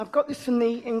I've got this from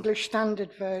the English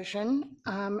Standard Version,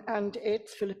 and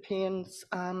it's Philippians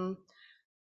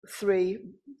 3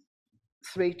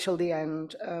 till the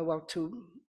end. To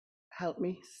help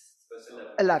me. Verse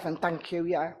 11, thank you,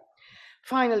 yeah.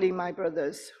 Finally, my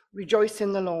brothers, rejoice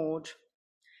in the Lord.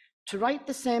 To write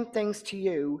the same things to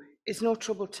you is no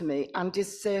trouble to me and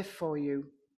is safe for you.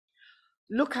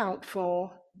 Look out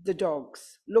for the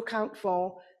dogs. Look out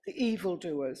for the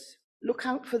evildoers. Look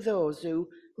out for those who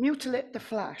mutilate the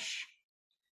flesh.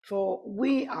 For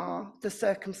we are the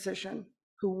circumcision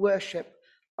who worship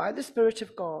by the Spirit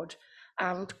of God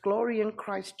and glory in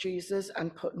Christ Jesus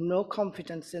and put no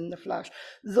confidence in the flesh,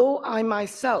 though I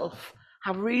myself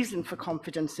have reason for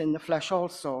confidence in the flesh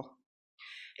also.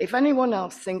 If anyone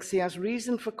else thinks he has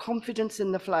reason for confidence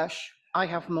in the flesh, I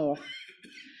have more.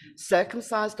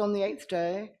 Circumcised on the 8th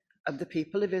day, of the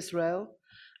people of Israel,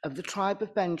 of the tribe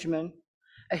of Benjamin,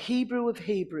 a Hebrew of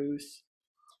Hebrews,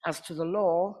 as to the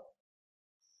law,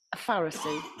 a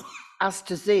Pharisee, as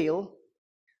to zeal,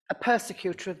 a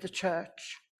persecutor of the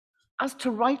church, as to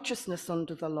righteousness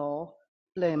under the law,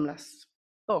 blameless.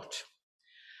 But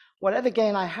whatever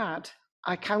gain I had,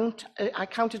 I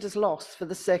counted as loss for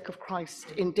the sake of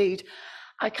Christ. Indeed,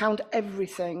 I count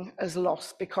everything as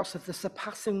loss because of the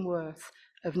surpassing worth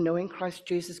of knowing Christ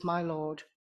Jesus my Lord.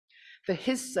 For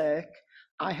his sake,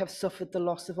 I have suffered the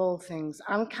loss of all things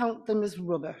and count them as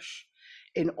rubbish,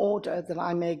 in order that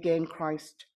I may gain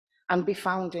Christ and be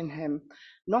found in him,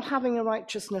 not having a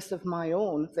righteousness of my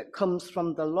own that comes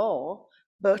from the law,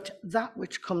 but that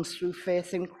which comes through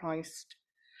faith in Christ,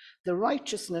 the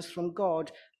righteousness from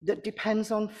God that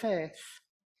depends on faith,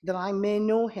 that I may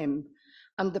know him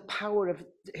and the power of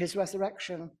his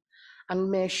resurrection,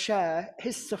 and may share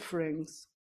his sufferings,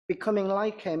 becoming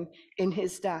like him in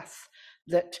his death,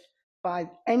 that by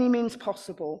any means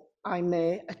possible I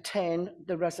may attain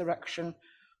the resurrection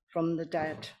from the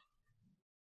dead.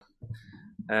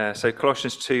 So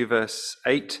Colossians 2 verse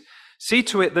 8, see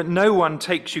to it that no one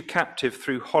takes you captive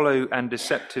through hollow and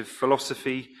deceptive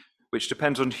philosophy, which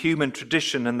depends on human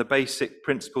tradition and the basic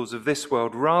principles of this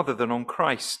world rather than on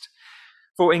Christ.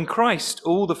 For in Christ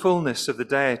all the fullness of the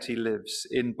deity lives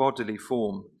in bodily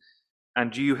form,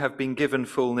 and you have been given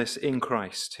fullness in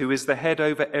Christ, who is the head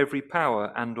over every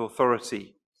power and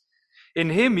authority.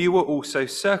 In him you were also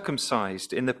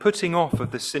circumcised in the putting off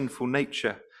of the sinful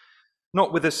nature,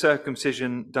 not with the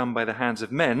circumcision done by the hands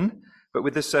of men, but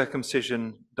with the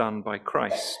circumcision done by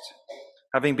Christ,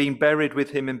 having been buried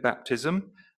with him in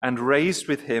baptism and raised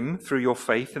with him through your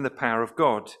faith in the power of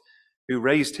God, who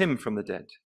raised him from the dead.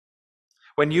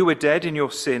 When you were dead in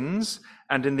your sins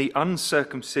and in the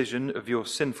uncircumcision of your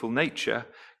sinful nature,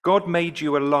 God made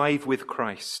you alive with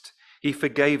Christ. He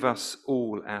forgave us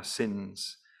all our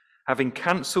sins, having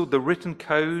cancelled the written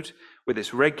code with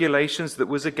its regulations that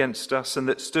was against us and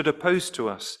that stood opposed to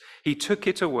us. He took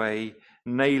it away,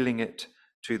 nailing it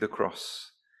to the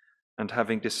cross. And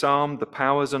having disarmed the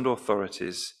powers and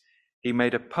authorities, he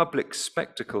made a public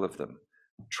spectacle of them,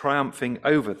 triumphing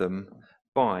over them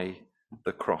by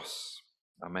the cross.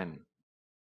 Amen.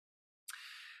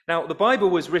 Now, the Bible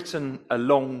was written a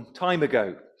long time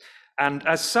ago, and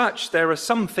as such, there are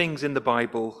some things in the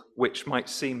Bible which might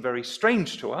seem very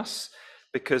strange to us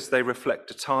because they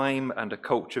reflect a time and a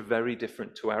culture very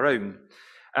different to our own.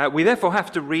 We therefore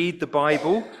have to read the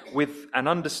Bible with an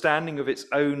understanding of its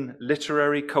own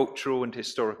literary, cultural, and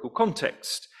historical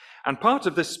context. And part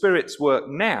of the Spirit's work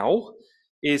now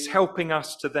is helping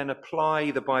us to then apply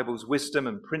the Bible's wisdom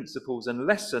and principles and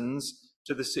lessons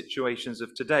to the situations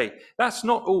of today. That's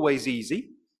not always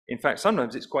easy. In fact,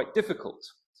 sometimes it's quite difficult.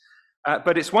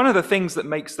 But it's one of the things that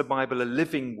makes the Bible a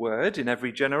living word in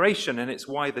every generation, and it's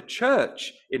why the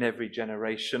church in every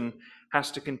generation has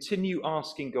to continue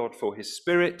asking God for his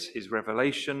Spirit, his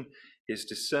revelation, his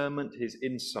discernment, his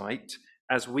insight,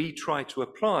 as we try to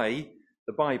apply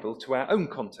the Bible to our own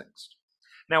context.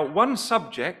 Now, one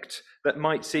subject that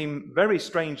might seem very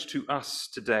strange to us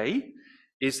today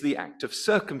is the act of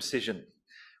circumcision,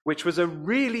 which was a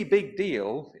really big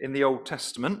deal in the Old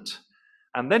Testament,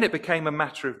 and then it became a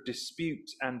matter of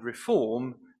dispute and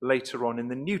reform later on in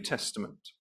the New Testament.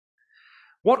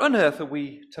 What on earth are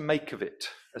we to make of it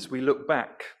as we look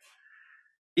back?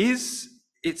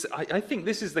 I think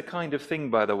this is the kind of thing,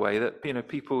 by the way, that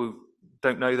people who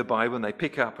don't know the Bible and they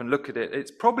pick up and look at it,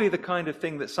 it's probably the kind of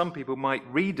thing that some people might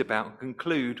read about and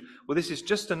conclude, well, this is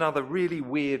just another really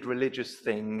weird religious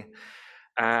thing.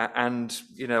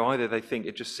 Either they think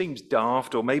it just seems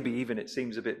daft, or maybe even it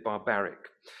seems a bit barbaric.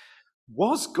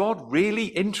 Was God really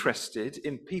interested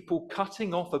in people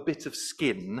cutting off a bit of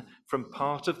skin from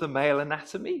part of the male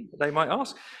anatomy, they might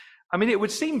ask? I mean, it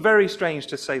would seem very strange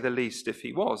to say the least if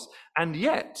he was. And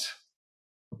yet,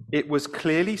 it was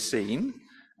clearly seen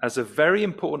as a very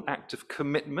important act of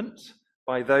commitment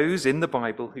by those in the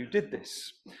Bible who did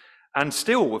this. And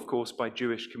still, of course, by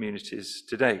Jewish communities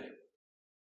today.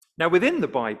 Now, within the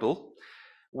Bible,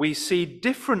 we see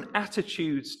different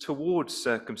attitudes towards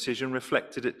circumcision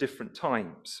reflected at different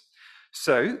times.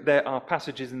 So there are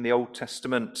passages in the Old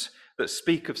Testament that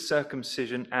speak of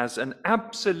circumcision as an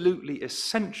absolutely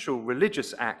essential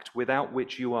religious act without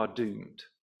which you are doomed.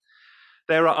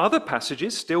 There are other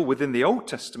passages still within the Old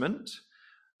Testament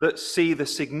that see the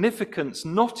significance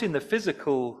not in the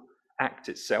physical act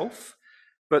itself,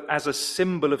 but as a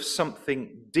symbol of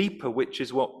something deeper, which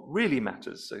is what really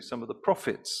matters. So some of the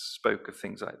prophets spoke of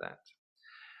things like that.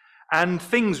 And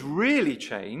things really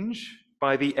change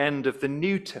by the end of the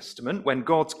New Testament, when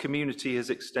God's community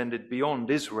has extended beyond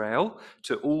Israel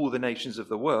to all the nations of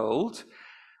the world,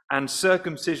 and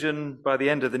circumcision by the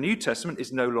end of the New Testament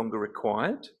is no longer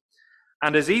required,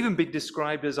 and has even been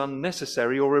described as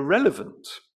unnecessary or irrelevant.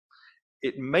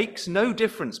 It makes no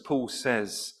difference, Paul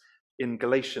says in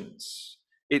Galatians.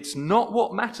 It's not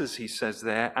what matters, he says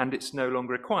there, and it's no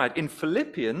longer required. In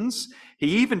Philippians,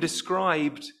 he even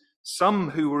described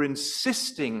some who were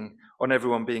insisting on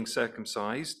everyone being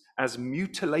circumcised as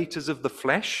mutilators of the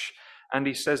flesh. And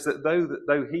he says that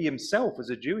though he himself, as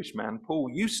a Jewish man, Paul,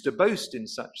 used to boast in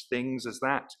such things as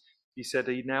that, he said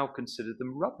he now considered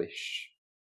them rubbish.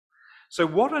 So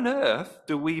what on earth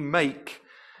do we make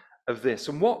of this?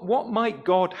 And what might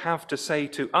God have to say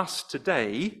to us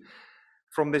today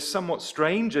from this somewhat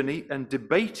strange and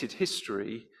debated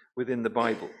history within the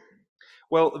Bible?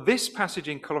 Well, this passage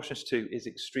in Colossians 2 is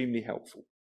extremely helpful.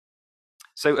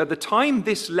 So at the time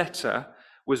this letter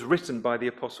was written by the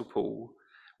Apostle Paul,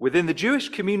 within the Jewish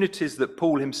communities that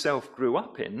Paul himself grew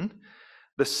up in,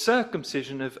 the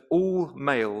circumcision of all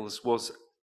males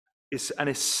is an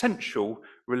essential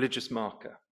religious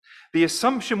marker. The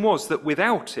assumption was that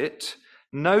without it,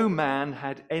 no man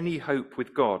had any hope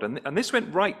with God. And this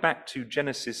went right back to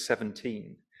Genesis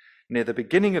 17, near the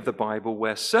beginning of the Bible,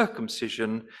 where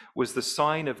circumcision was the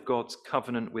sign of God's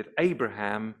covenant with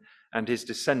Abraham and his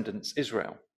descendants,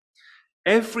 Israel.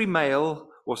 Every male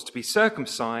was to be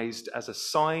circumcised as a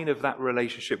sign of that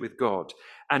relationship with God.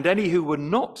 And any who were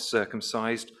not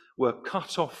circumcised were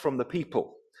cut off from the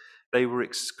people. They were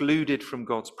excluded from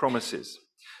God's promises.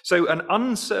 So an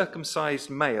uncircumcised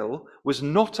male was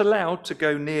not allowed to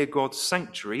go near God's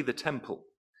sanctuary, the temple,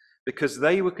 because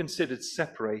they were considered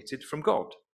separated from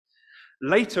God.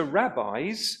 Later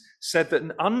rabbis said that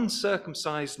an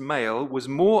uncircumcised male was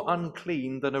more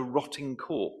unclean than a rotting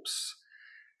corpse.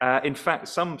 In fact,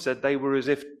 some said they were as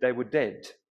if they were dead.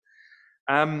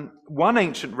 One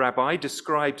ancient rabbi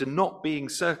described not being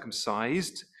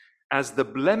circumcised as the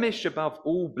blemish above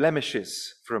all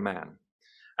blemishes for a man.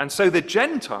 And so the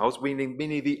Gentiles, meaning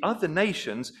the other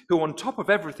nations, who on top of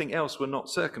everything else were not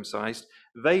circumcised,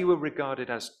 they were regarded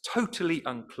as totally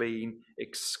unclean,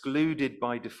 excluded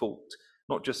by default,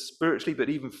 not just spiritually, but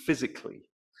even physically.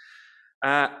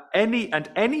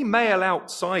 Any male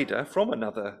outsider from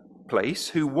another place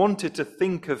who wanted to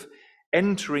think of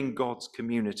entering God's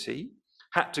community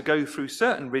had to go through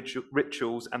certain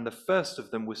rituals, and the first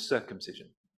of them was circumcision.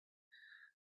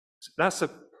 That's a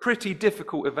pretty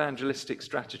difficult evangelistic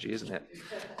strategy, isn't it?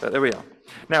 But there we are.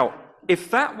 Now,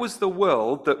 if that was the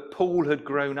world that Paul had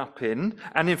grown up in,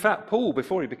 and in fact, Paul,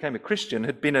 before he became a Christian,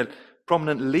 had been a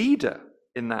prominent leader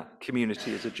in that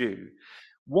community as a Jew,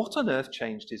 what on earth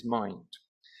changed his mind?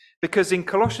 Because in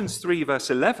Colossians 3, verse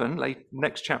 11,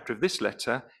 next chapter of this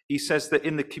letter, he says that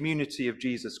in the community of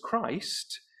Jesus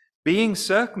Christ, being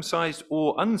circumcised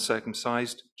or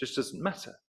uncircumcised just doesn't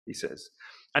matter, he says.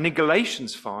 And in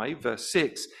Galatians 5, verse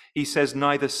 6, he says,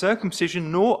 neither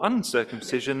circumcision nor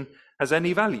uncircumcision has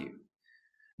any value.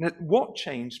 Now, what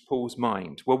changed Paul's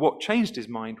mind? Well, what changed his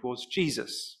mind was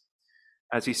Jesus.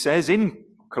 As he says in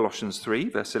Colossians 3,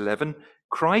 verse 11,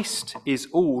 Christ is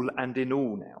all and in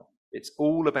all now. It's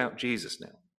all about Jesus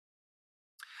now.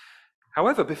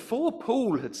 However, before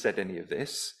Paul had said any of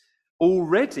this,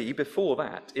 already before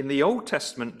that, in the Old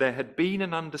Testament, there had been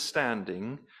an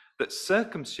understanding that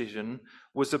circumcision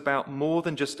was about more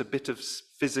than just a bit of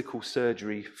physical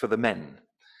surgery for the men.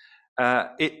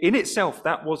 In itself,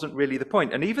 that wasn't really the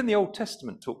point. And even the Old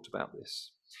Testament talked about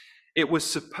this. It was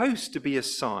supposed to be a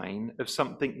sign of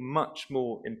something much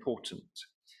more important.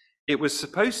 It was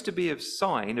supposed to be a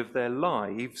sign of their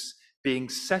lives being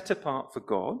set apart for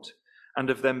God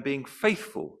and of them being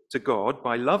faithful to God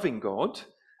by loving God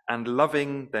and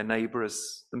loving their neighbour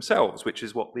as themselves, which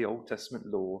is what the Old Testament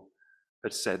law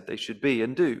had said they should be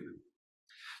and do.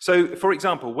 So, for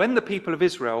example, when the people of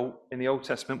Israel in the Old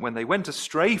Testament, when they went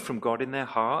astray from God in their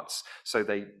hearts, so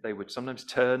they would sometimes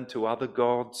turn to other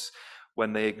gods,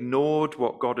 when they ignored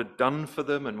what God had done for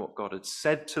them and what God had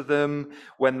said to them,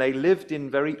 when they lived in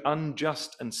very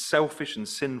unjust and selfish and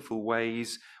sinful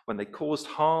ways, when they caused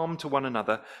harm to one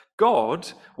another,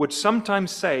 God would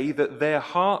sometimes say that their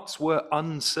hearts were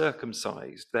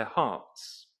uncircumcised, their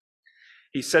hearts.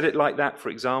 He said it like that, for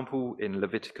example, in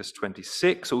Leviticus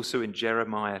 26, also in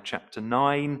Jeremiah chapter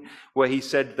 9, where he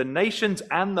said, the nations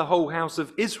and the whole house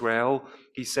of Israel,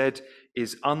 he said,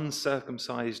 is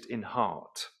uncircumcised in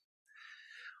heart.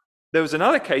 There was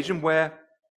another occasion where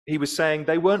he was saying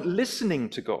they weren't listening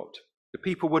to God. The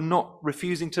people were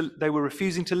refusing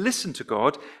to listen to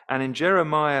God. And in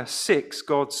Jeremiah 6,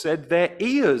 God said their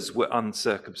ears were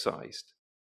uncircumcised.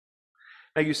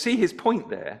 Now you see his point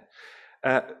there.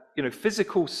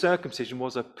 Physical circumcision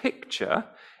was a picture.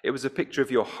 It was a picture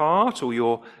of your heart or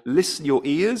your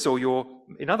ears or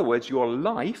in other words, your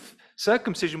life.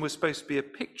 Circumcision was supposed to be a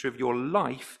picture of your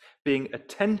life being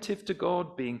attentive to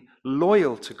God, being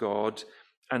loyal to God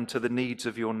and to the needs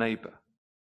of your neighbor.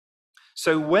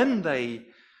 So when they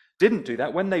didn't do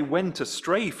that, when they went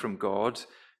astray from God,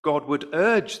 God would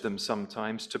urge them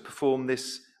sometimes to perform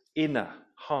this inner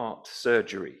heart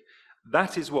surgery.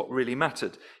 That is what really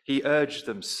mattered. He urged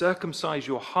them, circumcise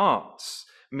your hearts,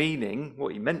 meaning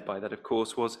what he meant by that, of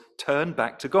course, was turn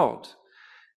back to God.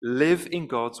 Live in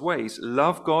God's ways.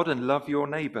 Love God and love your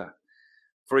neighbor.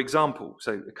 For example,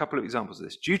 so a couple of examples of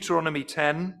this. Deuteronomy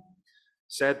 10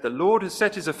 said, the Lord has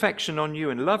set his affection on you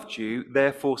and loved you,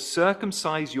 therefore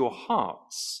circumcise your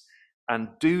hearts and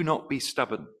do not be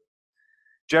stubborn.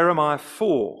 Jeremiah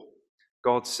 4,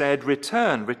 God said,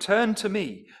 return to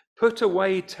me. Put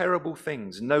away terrible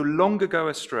things, no longer go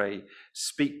astray.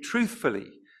 Speak truthfully,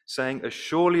 saying, as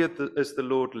surely as the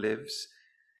Lord lives,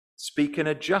 speak in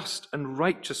a just and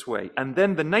righteous way. And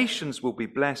then the nations will be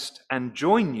blessed and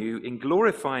join you in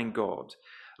glorifying God.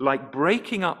 Like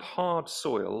breaking up hard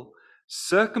soil,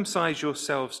 circumcise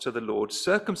yourselves to the Lord.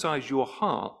 Circumcise your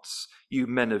hearts, you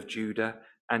men of Judah,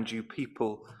 and you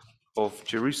people of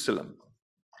Jerusalem.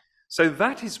 So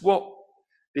that is what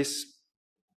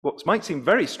might seem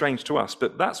very strange to us,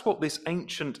 but that's what this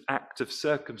ancient act of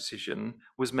circumcision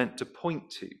was meant to point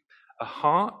to. A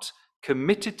heart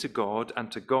committed to God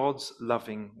and to God's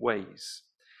loving ways.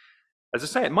 As I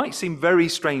say, it might seem very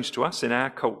strange to us in our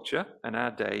culture and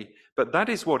our day, but that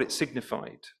is what it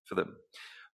signified for them.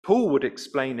 Paul would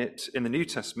explain it in the New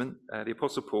Testament, the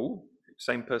Apostle Paul,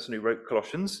 same person who wrote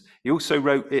Colossians. He also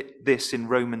wrote this in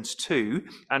Romans 2.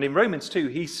 And in Romans 2,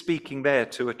 he's speaking there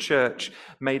to a church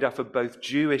made up of both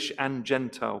Jewish and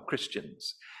Gentile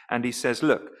Christians. And he says,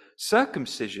 look,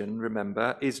 circumcision,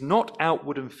 remember, is not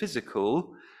outward and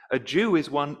physical. A Jew is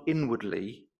one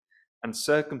inwardly, and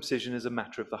circumcision is a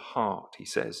matter of the heart, he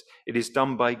says. It is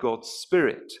done by God's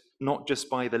Spirit, not just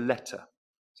by the letter.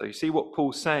 So you see what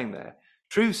Paul's saying there.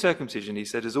 True circumcision, he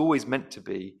said, is always meant to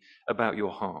be about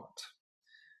your heart.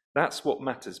 That's what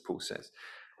matters, Paul says.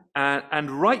 And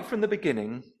right from the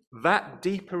beginning, that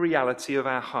deeper reality of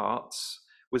our hearts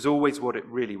was always what it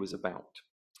really was about.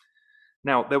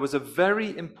 Now, there was a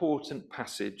very important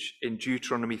passage in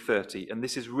Deuteronomy 30, and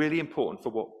this is really important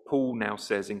for what Paul now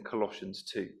says in Colossians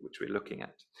 2, which we're looking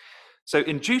at. So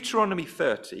in Deuteronomy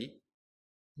 30,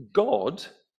 God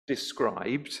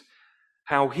described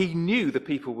how he knew the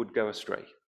people would go astray.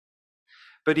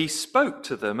 But he spoke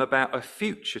to them about a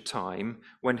future time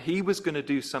when he was going to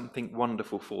do something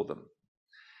wonderful for them.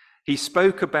 He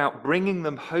spoke about bringing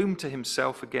them home to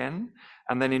himself again.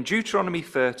 And then in Deuteronomy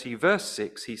 30, verse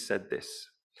 6, he said this.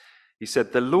 He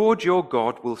said, the Lord your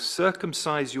God will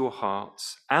circumcise your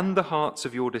hearts and the hearts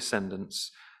of your descendants,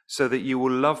 so that you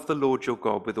will love the Lord your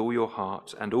God with all your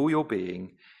heart and all your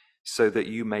being, so that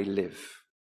you may live.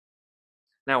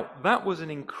 Now, that was an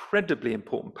incredibly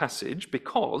important passage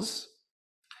because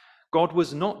God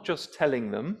was not just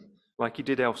telling them, like he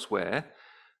did elsewhere,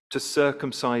 to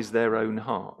circumcise their own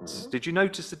hearts. Did you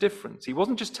notice the difference? He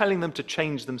wasn't just telling them to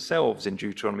change themselves in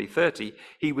Deuteronomy 30.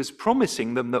 He was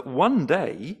promising them that one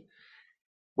day,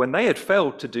 when they had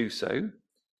failed to do so,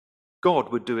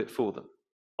 God would do it for them.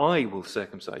 I will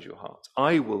circumcise your hearts.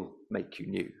 I will make you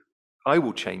new. I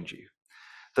will change you.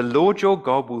 The Lord your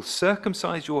God will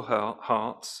circumcise your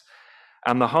hearts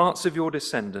and the hearts of your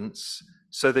descendants,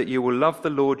 so that you will love the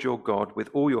Lord your God with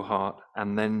all your heart,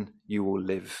 and then you will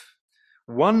live.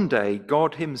 One day,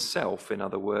 God himself, in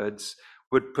other words,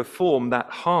 would perform that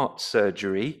heart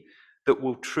surgery that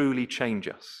will truly change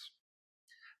us.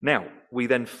 Now, we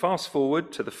then fast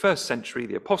forward to the first century,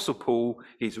 the Apostle Paul,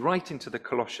 he's writing to the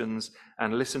Colossians,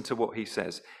 and listen to what he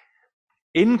says.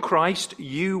 In Christ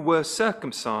you were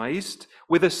circumcised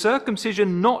with a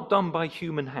circumcision not done by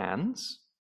human hands,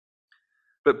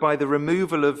 but by the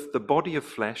removal of the body of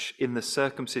flesh in the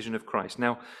circumcision of Christ.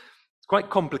 Now, it's quite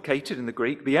complicated in the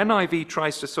Greek. The NIV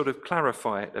tries to sort of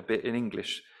clarify it a bit in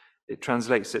English. It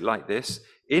translates it like this: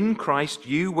 in Christ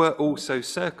you were also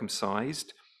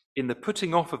circumcised in the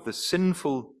putting off of the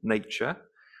sinful nature,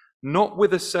 not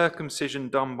with a circumcision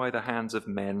done by the hands of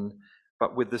men,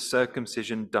 but with the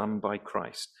circumcision done by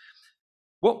Christ.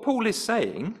 What Paul is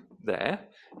saying there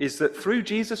is that through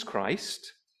Jesus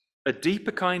Christ, a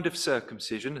deeper kind of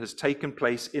circumcision has taken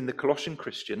place in the Colossian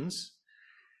Christians,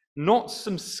 not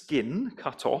some skin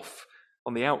cut off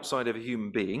on the outside of a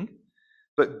human being,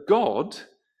 but God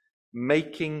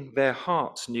making their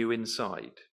hearts new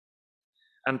inside.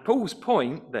 And Paul's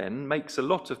point then makes a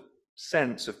lot of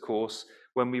sense, of course,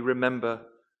 when we remember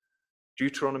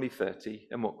Deuteronomy 30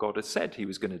 and what God has said he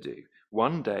was going to do.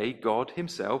 One day, God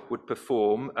himself would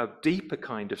perform a deeper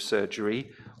kind of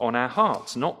surgery on our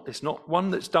hearts. It's not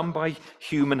one that's done by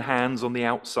human hands on the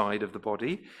outside of the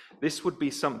body. This would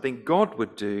be something God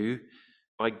would do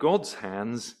by God's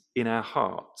hands in our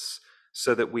hearts,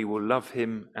 so that we will love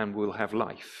him and will have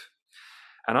life.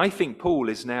 And I think Paul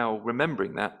is now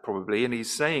remembering that probably, and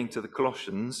he's saying to the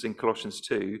Colossians in Colossians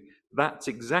 2, that's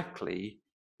exactly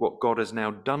what God has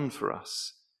now done for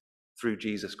us through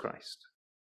Jesus Christ.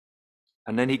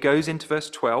 And then he goes into verse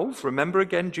 12. Remember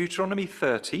again, Deuteronomy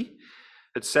 30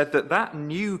 had said that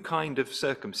new kind of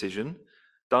circumcision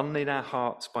done in our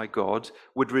hearts by God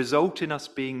would result in us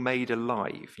being made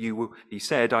alive. He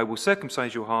said, I will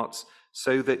circumcise your hearts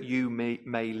so that you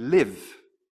may live.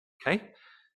 Okay?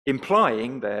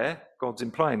 God's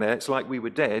implying there, it's like we were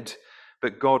dead,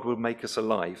 but God will make us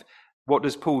alive. What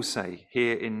does Paul say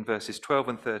here in verses 12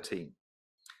 and 13?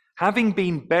 Having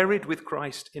been buried with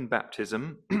Christ in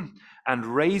baptism and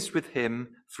raised with him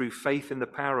through faith in the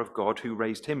power of God who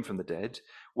raised him from the dead,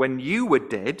 when you were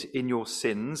dead in your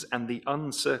sins and the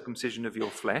uncircumcision of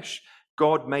your flesh,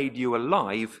 God made you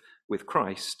alive with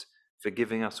Christ,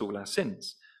 forgiving us all our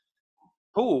sins.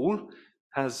 Paul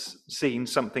has seen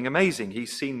something amazing.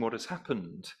 He's seen what has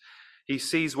happened. He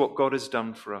sees what God has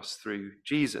done for us through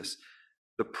Jesus.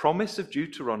 The promise of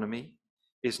Deuteronomy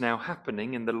is now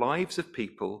happening in the lives of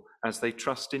people as they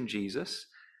trust in Jesus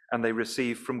and they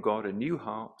receive from God a new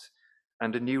heart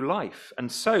and a new life.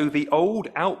 And so the old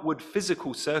outward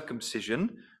physical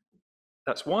circumcision,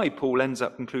 that's why Paul ends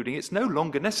up concluding it's no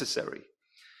longer necessary.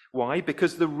 Why?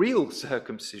 Because the real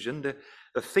circumcision,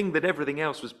 the thing that everything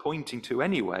else was pointing to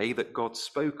anyway, that God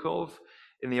spoke of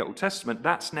in the Old Testament,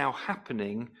 that's now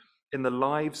happening in the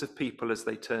lives of people as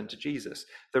they turn to Jesus.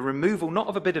 The removal, not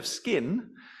of a bit of skin,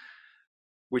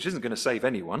 which isn't going to save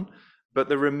anyone, but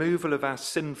the removal of our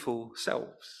sinful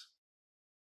selves.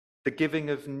 The giving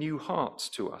of new hearts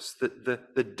to us,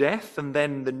 the death and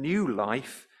then the new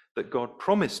life that God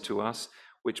promised to us,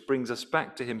 which brings us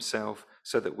back to himself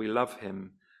so that we love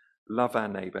him, love our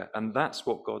neighbor. And that's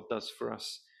what God does for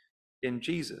us in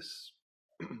Jesus.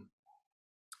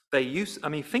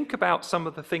 Think about some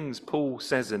of the things Paul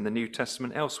says in the New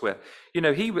Testament elsewhere.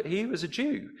 He was a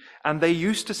Jew, and they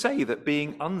used to say that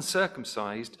being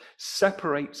uncircumcised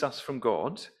separates us from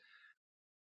God.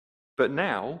 But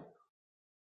now,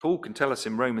 Paul can tell us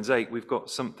in Romans 8, we've got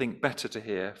something better to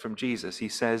hear from Jesus. He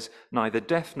says, neither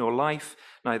death nor life,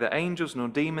 neither angels nor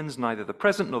demons, neither the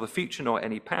present nor the future, nor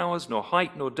any powers, nor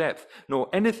height nor depth, nor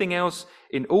anything else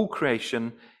in all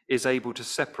creation is able to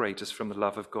separate us from the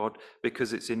love of God,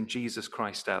 because it's in Jesus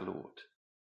Christ our Lord.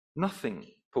 Nothing,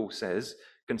 Paul says,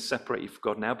 can separate you from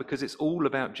God now, because it's all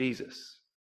about Jesus.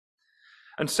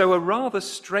 And so a rather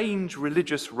strange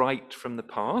religious rite from the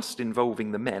past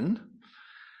involving the men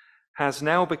has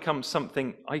now become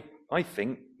something, I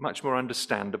think, much more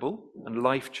understandable and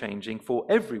life-changing for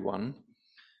everyone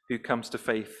who comes to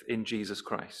faith in Jesus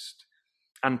Christ.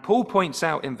 And Paul points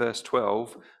out in verse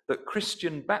 12 that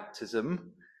Christian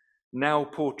baptism now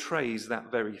portrays that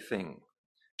very thing.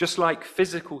 Just like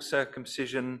physical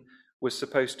circumcision was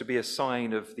supposed to be a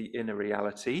sign of the inner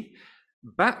reality,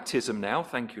 baptism now,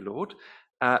 thank you, Lord,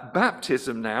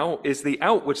 baptism now is the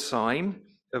outward sign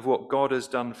of what God has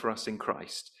done for us in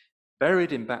Christ.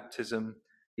 Buried in baptism,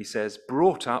 he says,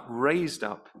 brought up, raised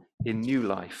up in new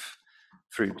life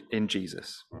in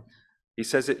Jesus. He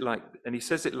says it like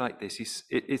this.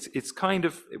 It's kind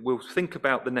of, we'll think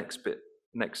about the next bit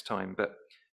next time, but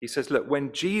he says, look,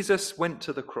 when Jesus went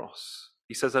to the cross,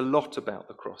 he says a lot about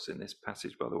the cross in this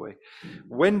passage, by the way.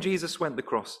 When Jesus went to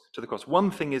the cross, one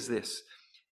thing is this: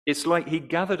 it's like he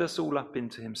gathered us all up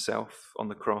into himself on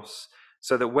the cross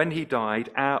so that when he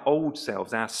died, our old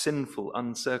selves, our sinful,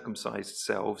 uncircumcised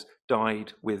selves,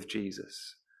 died with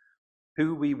Jesus.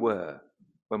 Who we were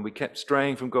when we kept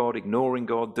straying from God, ignoring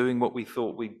God, doing what we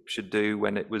thought we should do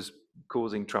when it was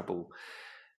causing trouble.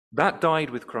 That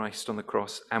died with Christ on the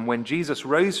cross. And when Jesus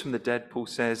rose from the dead, Paul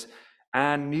says,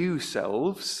 our new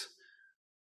selves,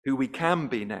 who we can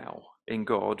be now in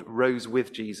God, rose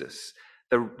with Jesus.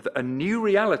 A new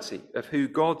reality of who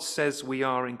God says we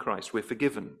are in Christ. We're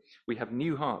forgiven. We have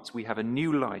new hearts. We have a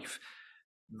new life.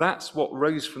 That's what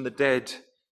rose from the dead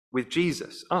with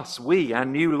Jesus. Our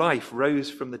new life rose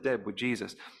from the dead with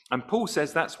Jesus. And Paul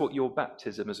says that's what your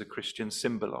baptism as a Christian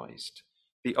symbolized.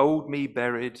 The old me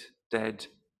buried, dead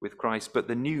with Christ, but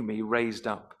the new me raised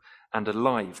up and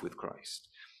alive with Christ.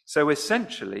 So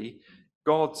essentially,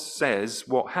 God says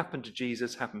what happened to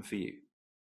Jesus happened for you.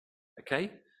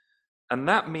 Okay? And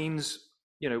that means,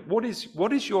 what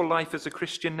is your life as a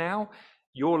Christian now?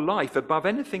 Your life, above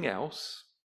anything else,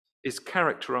 is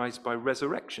characterized by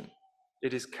resurrection.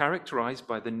 It is characterized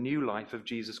by the new life of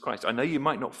Jesus Christ. I know you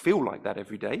might not feel like that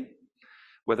every day,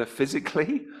 whether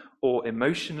physically or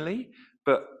emotionally,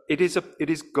 but it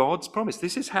is God's promise.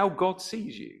 This is how God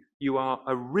sees you. You are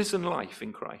a risen life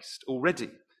in Christ already.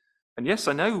 And yes,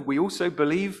 I know we also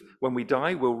believe when we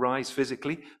die, we'll rise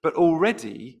physically, but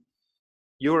already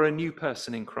you're a new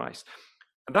person in Christ.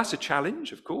 And that's a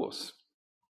challenge, of course.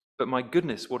 But my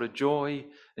goodness, what a joy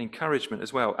and encouragement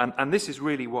as well. And this is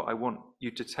really what I want you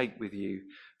to take with you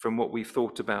from what we've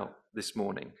thought about this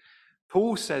morning.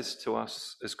 Paul says to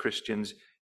us as Christians,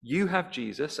 you have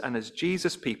Jesus, and as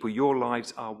Jesus people, your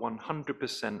lives are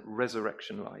 100%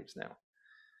 resurrection lives now.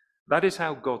 That is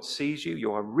how God sees you.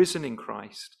 You are risen in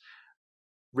Christ.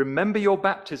 Remember your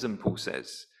baptism, Paul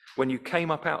says, when you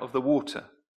came up out of the water.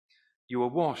 You are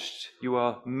washed. You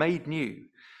are made new.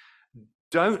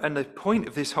 And the point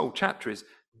of this whole chapter is,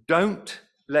 don't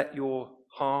let your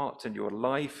heart and your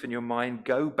life and your mind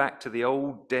go back to the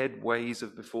old dead ways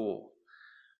of before.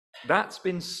 That's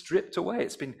been stripped away.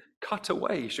 It's been cut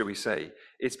away, shall we say.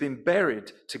 It's been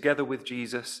buried together with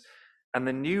Jesus, and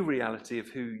the new reality of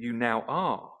who you now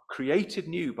are, created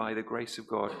new by the grace of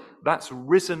God, that's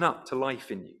risen up to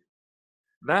life in you.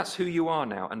 That's who you are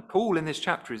now. And Paul in this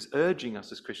chapter is urging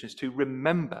us as Christians to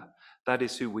remember that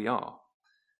is who we are.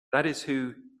 That is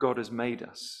who God has made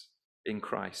us in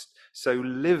Christ. So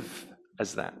live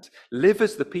as that. Live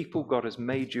as the people God has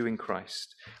made you in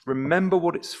Christ. Remember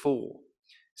what it's for,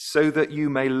 so that you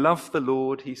may love the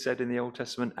Lord, he said in the Old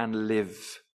Testament, and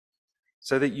live.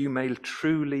 So that you may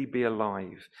truly be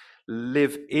alive.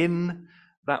 Live in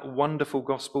that wonderful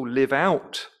gospel. Live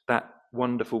out that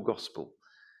wonderful gospel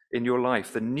in your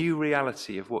life. The new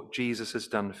reality of what Jesus has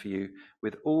done for you,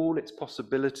 with all its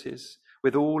possibilities,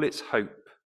 with all its hope,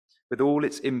 with all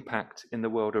its impact in the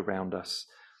world around us.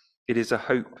 It is a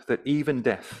hope that even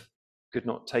death could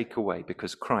not take away,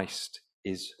 because Christ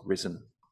is risen.